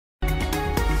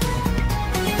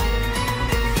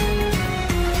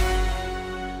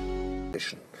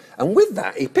And with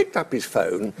that, he picked up his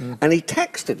phone and he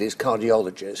texted his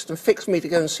cardiologist and fixed me to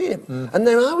go and see him. And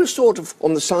then I was sort of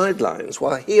on the sidelines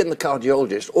while he and the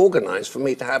cardiologist organised for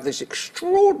me to have this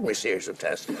extraordinary series of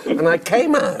tests. And I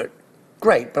came out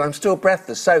great, but I'm still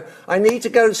breathless. So I need to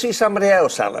go and see somebody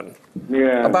else, Alan,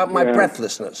 about my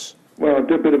breathlessness. Well,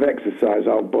 do a bit of exercise,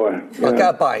 old boy. I'll get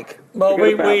a bike. Well,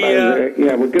 we're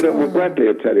good at. Well, Bradley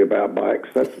will tell you about bikes.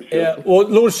 That's for sure. Yeah. Well,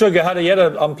 Lord Sugar had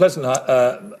an unpleasant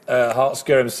heart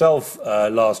scare himself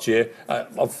last year.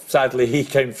 Sadly, he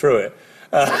came through it.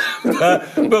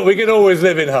 But we can always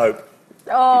live in hope.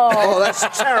 Oh, that's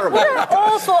terrible. What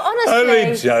awful, honestly.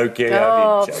 Only joking,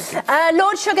 only joking.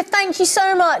 Lord Sugar, thank you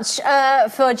so much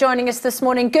for joining us this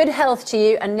morning. Good health to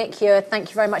you. And Nick Ure, thank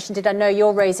you very much indeed. I know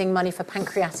you're raising money for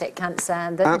pancreatic cancer.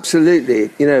 Absolutely.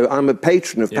 You know, I'm a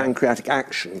patron of Pancreatic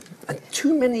Action, and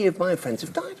too many of my friends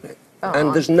have died of it.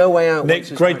 And there's no way out.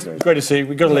 Nick, great to see you.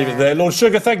 We've got to leave it there. Lord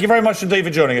Sugar, thank you very much indeed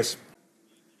for joining us.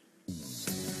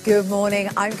 Good morning,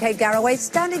 I'm Kate Garraway,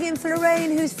 standing in for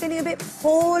Lorraine, who's feeling a bit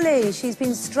poorly. She's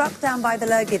been struck down by the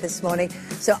lurgy this morning,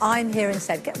 so I'm here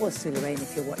instead. Get well soon, Lorraine,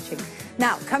 if you're watching.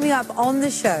 Now, coming up on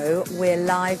the show, we're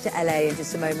live to LA in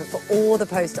just a moment for all the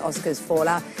post-Oscars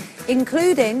fallout,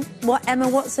 including what Emma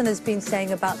Watson has been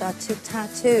saying about that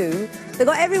tattoo. They've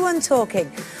got everyone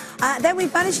talking. Then we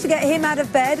managed to get him out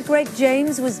of bed. Greg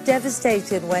James was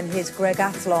devastated when his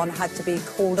Gregathlon had to be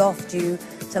called off due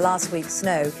to last week's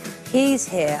snow. He's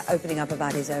here opening up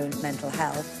about his own mental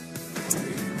health.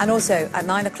 And also, at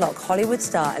 9 o'clock, Hollywood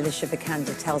star Alicia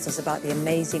Vikander tells us about the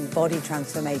amazing body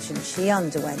transformation she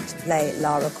underwent to play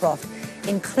Lara Croft,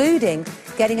 including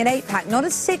getting an 8-pack, not a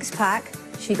 6-pack,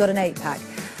 she got an 8-pack.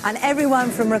 And everyone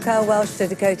from Raquel Welch to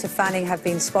Dakota Fanning have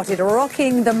been spotted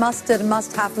rocking the mustard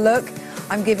must-have look.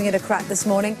 I'm giving it a crack this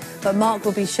morning, but Mark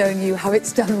will be showing you how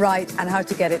it's done right and how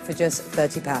to get it for just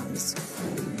 £30.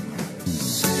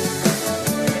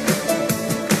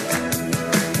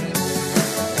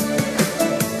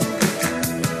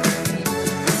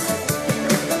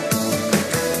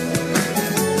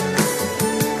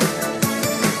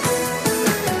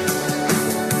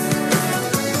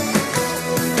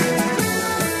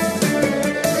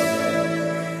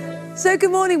 So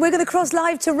good morning. We're going to cross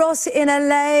live to Ross in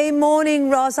LA. Morning,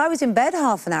 Ross. I was in bed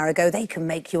half an hour ago. They can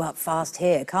make you up fast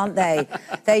here, can't they?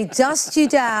 They dust you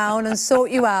down and sort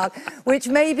you out, which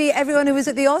maybe everyone who was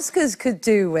at the Oscars could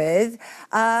do with.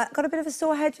 Got a bit of a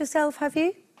sore head yourself, have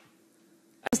you?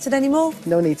 Busted anymore?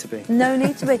 No need to be. No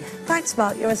need to be. Thanks,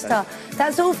 Mark. You're a star.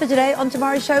 That's all for today. On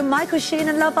tomorrow's show, Michael Sheen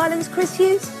and Love Island's Chris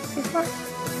Hughes. See you tomorrow.